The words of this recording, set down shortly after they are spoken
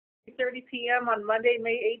5:30 p.m. on Monday,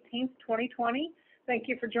 May 18th, 2020. Thank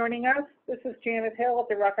you for joining us. This is Janet Hill at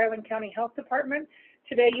the Rock Island County Health Department.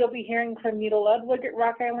 Today you'll be hearing from Nita Ludwig at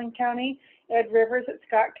Rock Island County, Ed Rivers at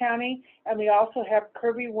Scott County, and we also have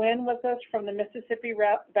Kirby Winn with us from the Mississippi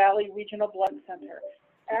Valley Regional Blood Center.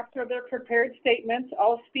 After their prepared statements,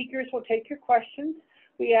 all speakers will take your questions.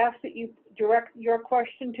 We ask that you direct your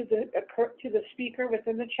question to the speaker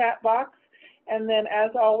within the chat box. And then,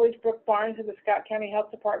 as always, Brooke Barnes of the Scott County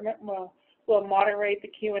Health Department will moderate the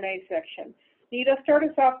Q&A section. Nita, start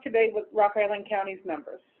us off today with Rock Island County's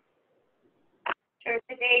numbers. Sure.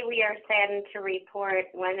 Today we are saddened to report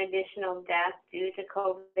one additional death due to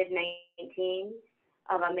COVID-19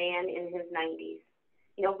 of a man in his 90s.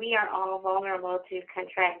 You know, we are all vulnerable to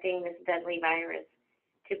contracting this deadly virus.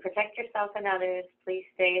 To protect yourself and others, please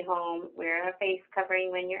stay home, wear a face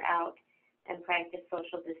covering when you're out, and practice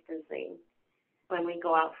social distancing when we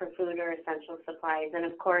go out for food or essential supplies. And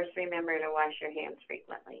of course, remember to wash your hands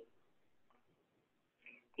frequently.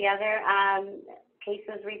 The other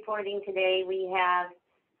cases reporting today, we have,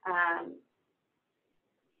 I'm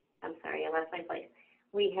sorry, I lost my place.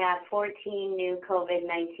 We have 14 new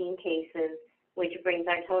COVID-19 cases, which brings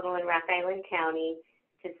our total in Rock Island County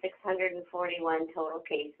to 641 total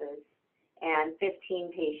cases, and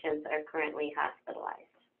 15 patients are currently hospitalized.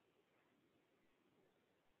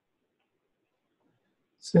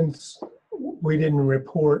 Since we didn't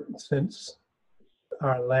report since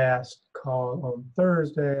our last call on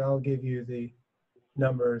Thursday, I'll give you the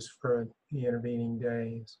numbers for the intervening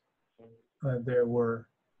days. There were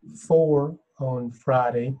 4 on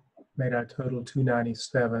Friday, made our total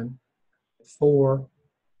 297. 4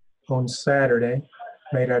 on Saturday,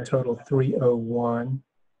 made our total 301.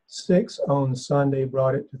 6 on Sunday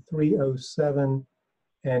brought it to 307,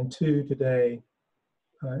 and 2 today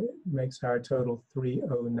makes our total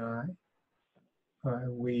 309.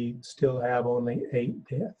 We still have only 8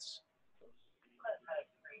 deaths.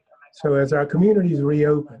 So as our communities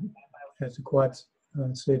reopen, as the Quad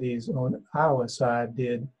Cities on our side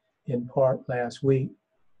did in part last week,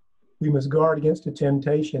 we must guard against the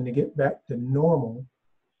temptation to get back to normal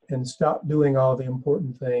and stop doing all the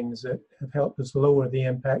important things that have helped us lower the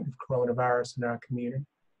impact of coronavirus in our community.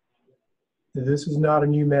 This is not a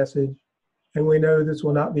new message, and we know this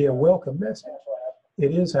will not be a welcome message.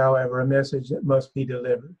 It is, however, a message that must be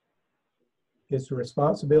delivered. It's the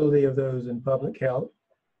responsibility of those in public health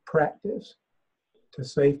practice to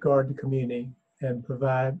safeguard the community and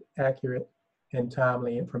provide accurate and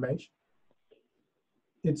timely information.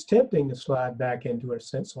 It's tempting to slide back into a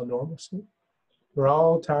sense of normalcy. We're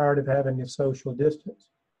all tired of having the social distance,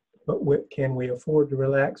 but can we afford to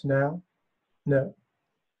relax now? No.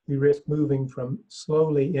 We risk moving from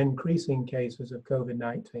slowly increasing cases of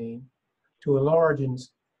COVID-19 to a large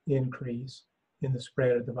increase in the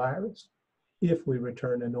spread of the virus if we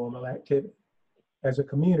return to normal activity. As a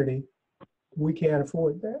community, we can't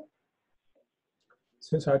afford that.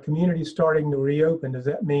 Since our community is starting to reopen, does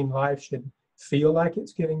that mean life should feel like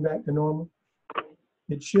it's getting back to normal?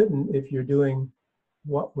 It shouldn't if you're doing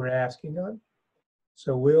what we're asking of.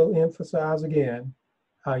 So we'll emphasize again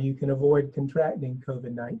how you can avoid contracting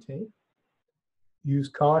COVID-19. Use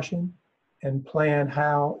caution and plan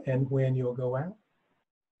how and when you'll go out.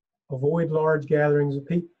 Avoid large gatherings of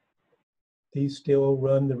people. These still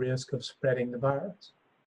run the risk of spreading the virus.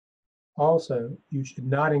 Also, you should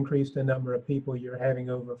not increase the number of people you're having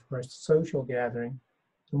over for a social gathering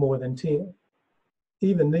to more than 10.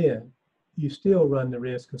 Even then, you still run the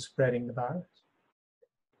risk of spreading the virus.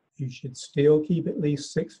 You should still keep at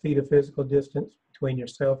least 6 feet of physical distance between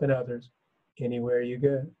yourself and others anywhere you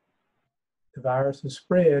go. The virus is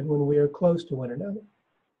spread when we are close to one another.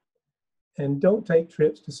 And don't take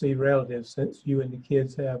trips to see relatives since you and the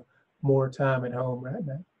kids have more time at home right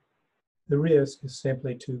now. The risk is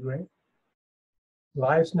simply too great.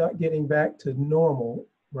 Life's not getting back to normal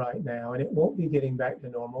right now, and it won't be getting back to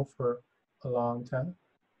normal for a long time.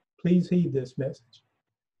 Please heed this message.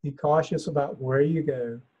 Be cautious about where you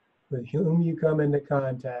go, with whom you come into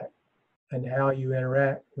contact, and how you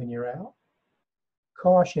interact when you're out.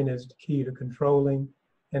 Caution is the key to controlling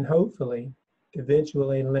and hopefully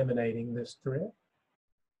eventually eliminating this threat.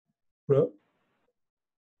 Brooke?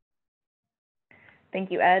 Thank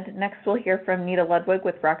you, Ed. Next, we'll hear from Nita Ludwig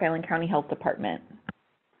with Rock Island County Health Department.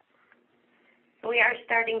 We are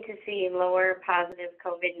starting to see lower positive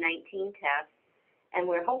COVID-19 tests, and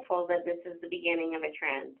we're hopeful that this is the beginning of a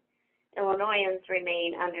trend. Illinoisans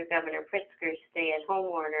remain under Governor Pritzker's stay-at-home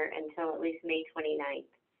order until at least May 29th.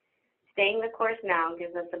 Staying the course now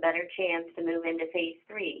gives us a better chance to move into phase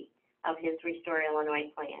 3 of his Restore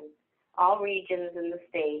Illinois plan. All regions in the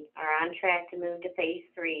state are on track to move to phase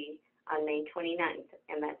 3 29th,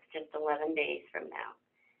 and that's just 11 days from now.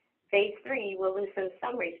 Phase 3 will loosen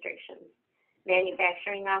some restrictions.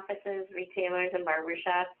 Manufacturing offices, retailers, and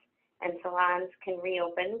barbershops and salons can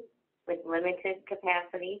reopen with limited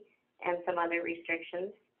capacity and some other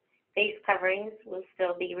restrictions. Face coverings will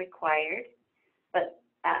still be required, but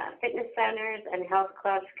fitness centers and health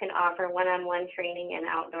clubs can offer one-on-one training and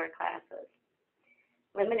outdoor classes.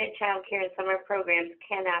 Limited child care and summer programs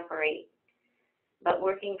can operate, but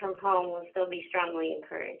working from home will still be strongly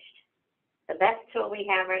encouraged. The best tool we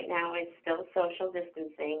have right now is still social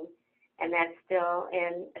distancing, and that's still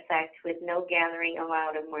in effect with no gathering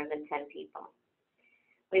allowed of more than 10 people.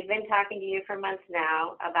 We've been talking to you for months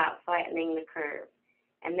now about flattening the curve,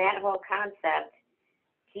 and that whole concept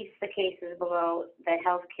keeps the cases below the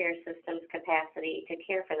healthcare system's capacity to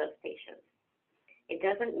care for those patients. It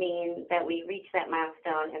doesn't mean that we reach that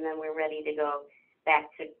milestone and then we're ready to go back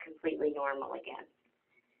to completely normal again.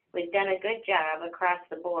 We've done a good job across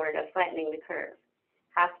the board of flattening the curve.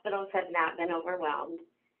 Hospitals have not been overwhelmed.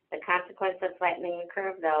 The consequence of flattening the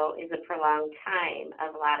curve, though, is a prolonged time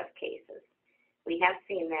of a lot of cases. We have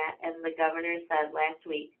seen that, as the governor said last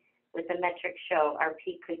week, with the metrics show our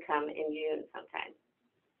peak could come in June sometime.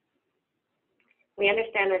 We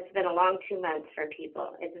understand it's been a long 2 months for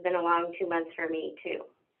people. It's been a long 2 months for me, too.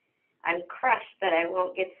 I'm crushed that I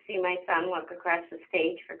won't get to see my son walk across the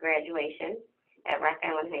stage for graduation at Rock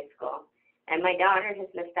Island High School. And my daughter has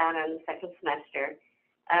missed out on the second semester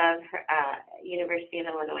of her, University of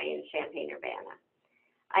Illinois in Champaign-Urbana.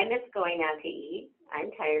 I miss going out to eat.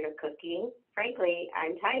 I'm tired of cooking. Frankly,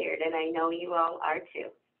 I'm tired, and I know you all are too.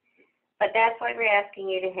 But that's why we're asking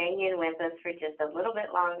you to hang in with us for just a little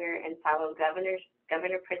bit longer and follow Governor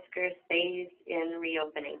Pritzker's phased-in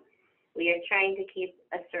reopening. We are trying to keep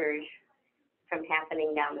a surge from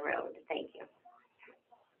happening down the road. Thank you.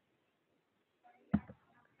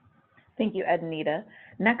 Thank you, Ed and Nita.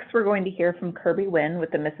 Next, we're going to hear from Kirby Winn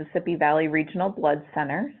with the Mississippi Valley Regional Blood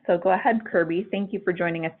Center. So go ahead, Kirby. Thank you for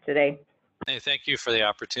joining us today. Hey, thank you for the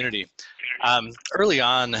opportunity. Early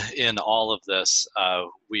on in all of this,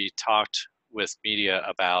 we talked with media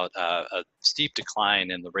about a steep decline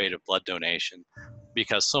in the rate of blood donation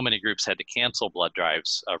because so many groups had to cancel blood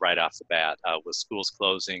drives right off the bat, with schools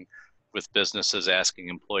closing, with businesses asking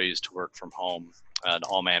employees to work from home, and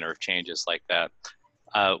all manner of changes like that.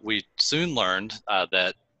 We soon learned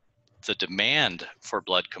that the demand for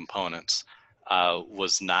blood components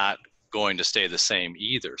was not going to stay the same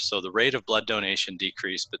either. So the rate of blood donation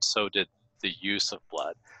decreased, but so did the use of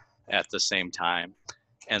blood at the same time.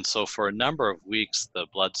 And so for a number of weeks, the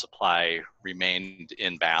blood supply remained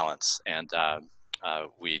in balance, and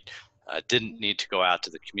we didn't need to go out to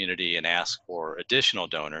the community and ask for additional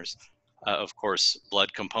donors. Of course,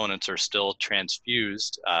 blood components are still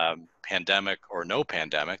transfused, pandemic or no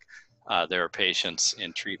pandemic. There are patients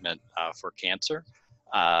in treatment for cancer.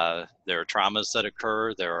 There are traumas that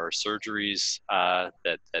occur. There are surgeries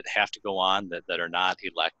that have to go on that are not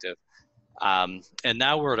elective. And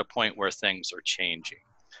now we're at a point where things are changing.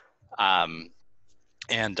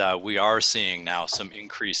 We are seeing now some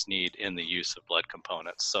increased need in the use of blood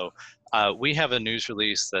components. So we have a news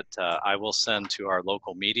release that I will send to our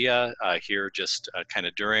local media here just kind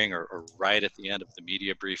of during or right at the end of the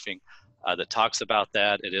media briefing that talks about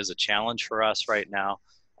that. It is a challenge for us right now.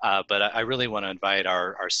 But I really want to invite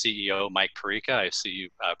our CEO, Mike Parejko. I see you,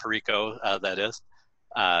 Parejko, that is.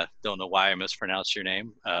 Don't know why I mispronounced your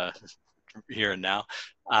name here and now.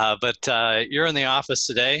 But you're in the office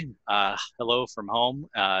today. Hello from home.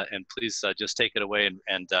 And please just take it away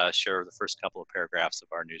and share the first couple of paragraphs of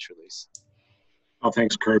our news release. Well,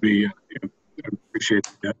 thanks, Kirby. I appreciate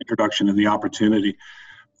the introduction and the opportunity.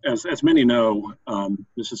 As many know,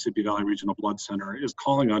 Mississippi Valley Regional Blood Center is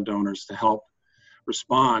calling on donors to help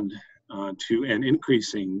respond to an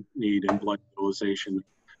increasing need in blood utilization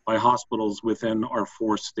by hospitals within our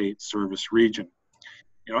 4-state service region.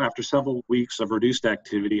 You know, after several weeks of reduced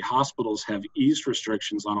activity, hospitals have eased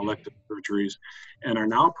restrictions on elective surgeries and are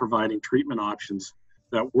now providing treatment options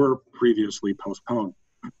that were previously postponed.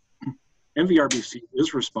 MVRBC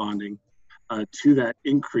is responding to that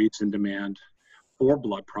increase in demand for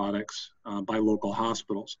blood products by local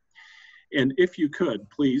hospitals. And if you could,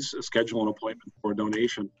 please schedule an appointment for a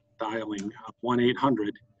donation dialing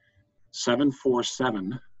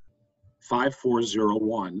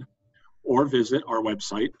 1-800-747-5401 or visit our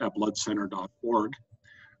website at bloodcenter.org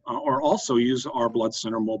or also use our Blood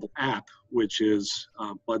Center mobile app, which is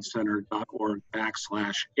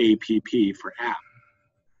bloodcenter.org/APP for app.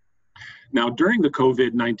 Now, during the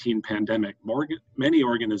COVID-19 pandemic, many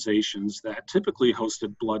organizations that typically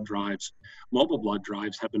hosted blood drives, mobile blood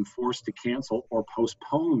drives, have been forced to cancel or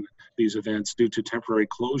postpone these events due to temporary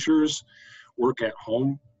closures, work at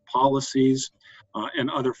home policies, and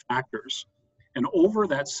other factors. And over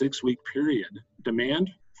that 6-week period, demand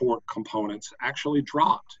for components actually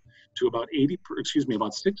dropped to about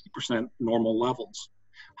 60% normal levels.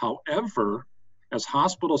 However, as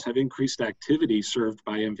hospitals have increased activity served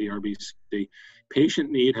by MVRBC,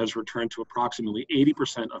 patient need has returned to approximately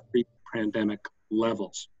 80% of pre-pandemic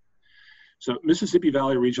levels. So Mississippi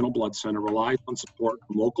Valley Regional Blood Center relies on support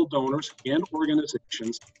from local donors and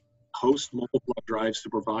organizations to host mobile blood drives to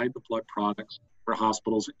provide the blood products for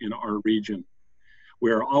hospitals in our region.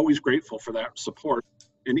 We are always grateful for that support,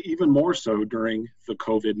 and even more so during the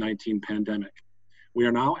COVID-19 pandemic. We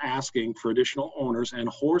are now asking for additional owners and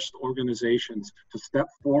host organizations to step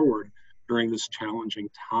forward during this challenging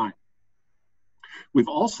time. We've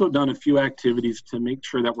also done a few activities to make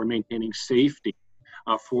sure that we're maintaining safety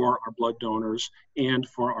for our blood donors and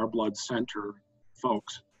for our blood center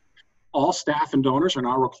folks. All staff and donors are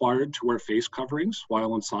now required to wear face coverings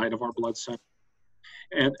while inside of our blood center,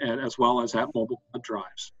 and as well as at mobile blood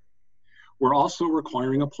drives. We're also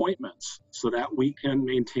requiring appointments so that we can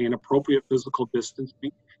maintain appropriate physical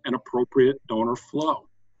distancing and appropriate donor flow.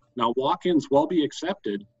 Now, walk-ins will be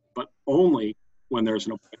accepted, but only when there's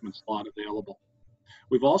an appointment slot available.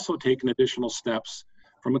 We've also taken additional steps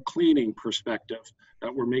from a cleaning perspective,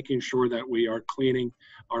 that we're making sure that we are cleaning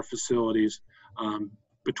our facilities.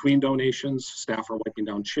 Between donations, staff are wiping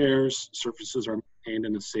down chairs, surfaces are maintained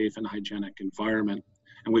in a safe and hygienic environment.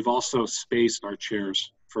 And we've also spaced our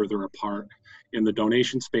chairs further apart in the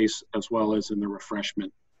donation space as well as in the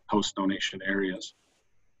refreshment post-donation areas.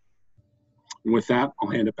 And with that, I'll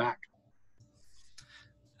hand it back.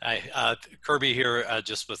 Hi, Kirby here,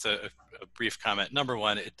 just with a brief comment. Number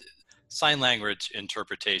one, sign language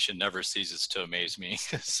interpretation never ceases to amaze me.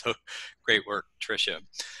 So great work, Tricia.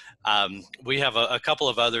 We have a couple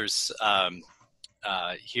of others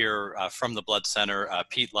here from the Blood Center.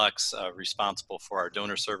 Pete Lux, responsible for our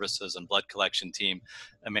donor services and blood collection team.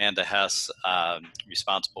 Amanda Hess,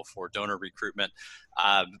 responsible for donor recruitment.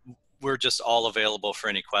 We're just all available for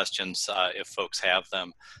any questions if folks have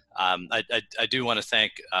them. I do want to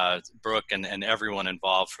thank Brooke and everyone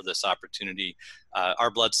involved for this opportunity.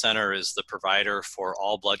 Our Blood Center is the provider for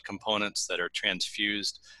all blood components that are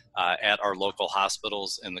transfused at our local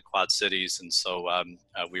hospitals in the Quad Cities. And so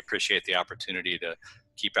we appreciate the opportunity to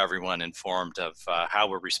keep everyone informed of how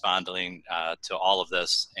we're responding to all of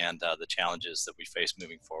this and the challenges that we face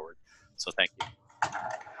moving forward. So thank you.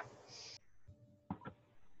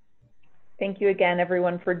 Thank you again,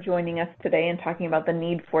 everyone, for joining us today and talking about the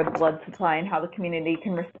need for the blood supply and how the community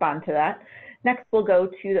can respond to that. Next, we'll go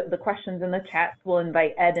to the questions in the chat. We'll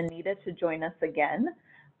invite Ed and Nita to join us again.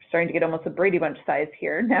 We're starting to get almost a Brady Bunch size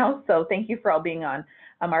here now, so thank you for all being on.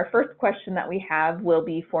 Our first question that we have will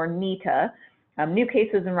be for Nita. New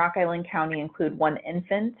cases in Rock Island County include 1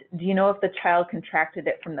 infant. Do you know if the child contracted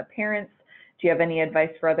it from the parents? Do you have any advice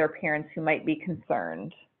for other parents who might be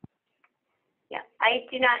concerned? Yeah, I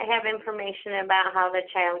do not have information about how the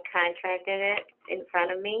child contracted it in front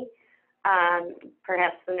of me.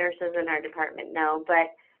 Perhaps the nurses in our department know,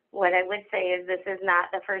 but what I would say is this is not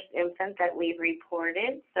the first infant that we've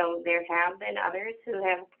reported. So there have been others who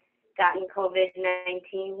have gotten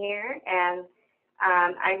COVID-19 here, and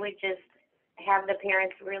I would just have the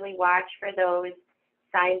parents really watch for those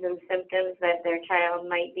signs and symptoms that their child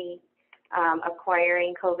might be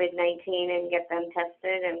acquiring COVID-19 and get them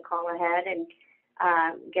tested and call ahead and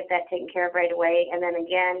get that taken care of right away. And then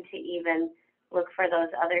again, to even look for those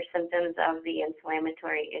other symptoms of the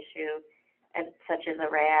inflammatory issue, such as a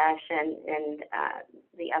rash and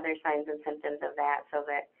the other signs and symptoms of that, so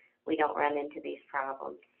that we don't run into these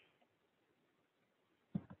problems.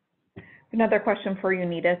 Another question for you,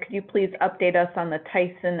 Nita. Could you please update us on the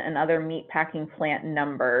Tyson and other meat packing plant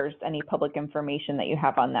numbers? Any public information that you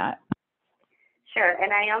have on that? Sure,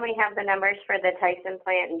 and I only have the numbers for the Tyson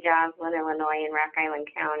plant in Joslyn, Illinois, in Rock Island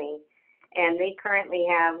County, and they currently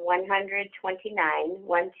have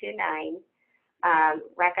 129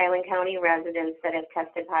 Rock Island County residents that have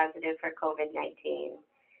tested positive for COVID-19,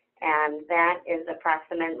 and that is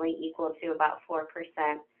approximately equal to about 4%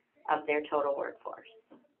 of their total workforce.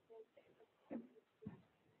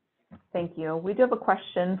 Thank you. We do have a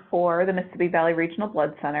question for the Mississippi Valley Regional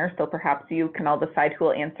Blood Center, so perhaps you can all decide who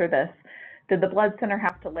will answer this. Did the Blood Center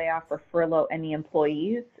have to lay off or furlough any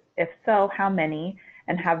employees? If so, how many?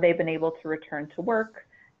 And have they been able to return to work?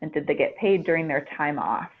 And did they get paid during their time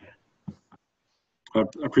off? I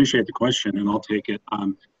appreciate the question, and I'll take it.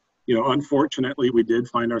 Unfortunately, we did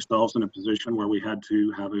find ourselves in a position where we had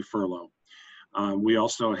to have a furlough. We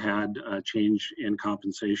also had a change in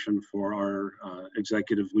compensation for our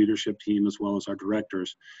executive leadership team as well as our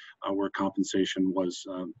directors, where compensation was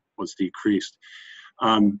decreased.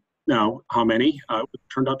 Now, how many? It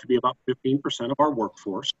turned out to be about 15% of our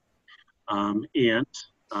workforce, and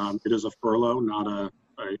it is a furlough, not a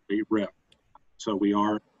RIF. So we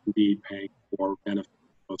are indeed paying for benefits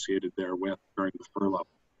associated therewith during the furlough.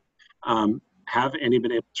 Have any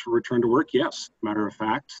been able to return to work? Yes. Matter of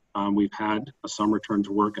fact, we've had some return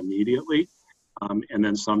to work immediately, and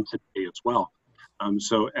then some today as well.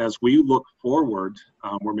 So as we look forward,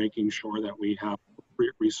 we're making sure that we have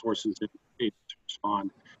appropriate resources in place to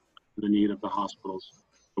respond to the need of the hospitals.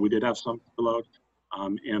 So we did have some furloughed,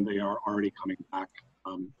 and they are already coming back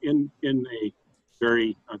in a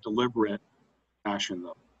very deliberate fashion,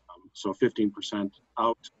 though. So 15%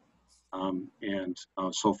 out. And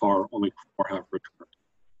so far, only 4 have returned.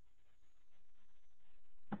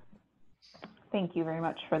 Thank you very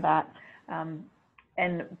much for that.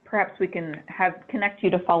 And perhaps we can connect you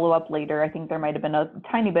to follow up later. I think there might have been a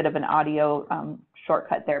tiny bit of an audio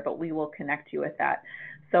shortcut there, but we will connect you with that.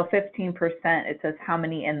 So 15%, it says how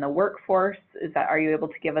many in the workforce? Are you able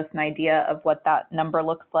to give us an idea of what that number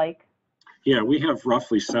looks like? Yeah, we have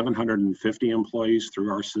roughly 750 employees through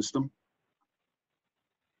our system.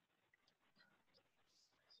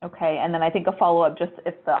 Okay, and then I think a follow-up, just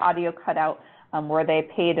if the audio cut out, were they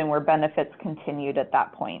paid and were benefits continued at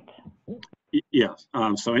that point? Yes,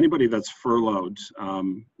 so anybody that's furloughed,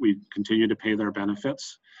 we continue to pay their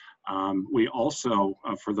benefits. We also,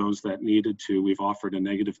 for those that needed to, we've offered a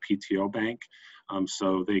negative PTO bank,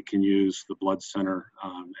 so they can use the blood center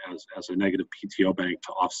as a negative PTO bank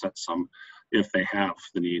to offset some, if they have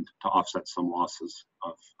the need, to offset some losses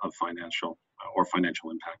of financial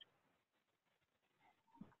impact.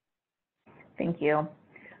 Thank you.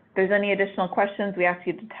 If there's any additional questions, we ask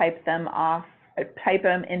you to type them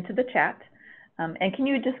into the chat. And can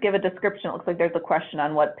you just give a description? It looks like there's a question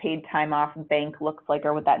on what paid time off bank looks like,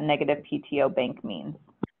 or what that negative PTO bank means.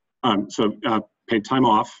 So paid time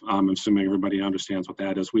off, I'm assuming everybody understands what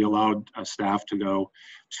that is. We allowed staff to go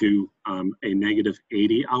to a negative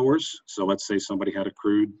 80 hours. So let's say somebody had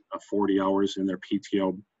accrued 40 hours in their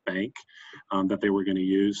PTO bank that they were going to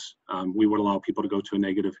use. We would allow people to go to a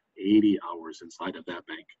negative 80 hours inside of that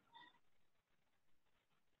bank.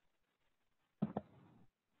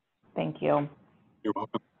 Thank you. You're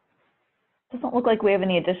welcome. Doesn't look like we have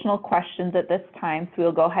any additional questions at this time, so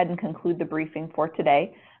we'll go ahead and conclude the briefing for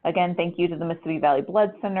today. Again, thank you to the Mississippi Valley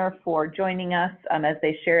Blood Center for joining us. As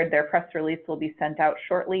they shared, their press release will be sent out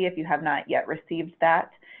shortly if you have not yet received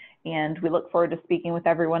that. And we look forward to speaking with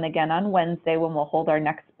everyone again on Wednesday when we'll hold our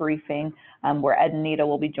next briefing, where Ed and Nita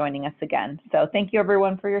will be joining us again. So thank you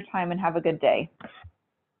everyone for your time and have a good day.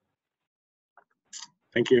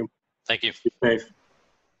 Thank you. Thank you. Be safe.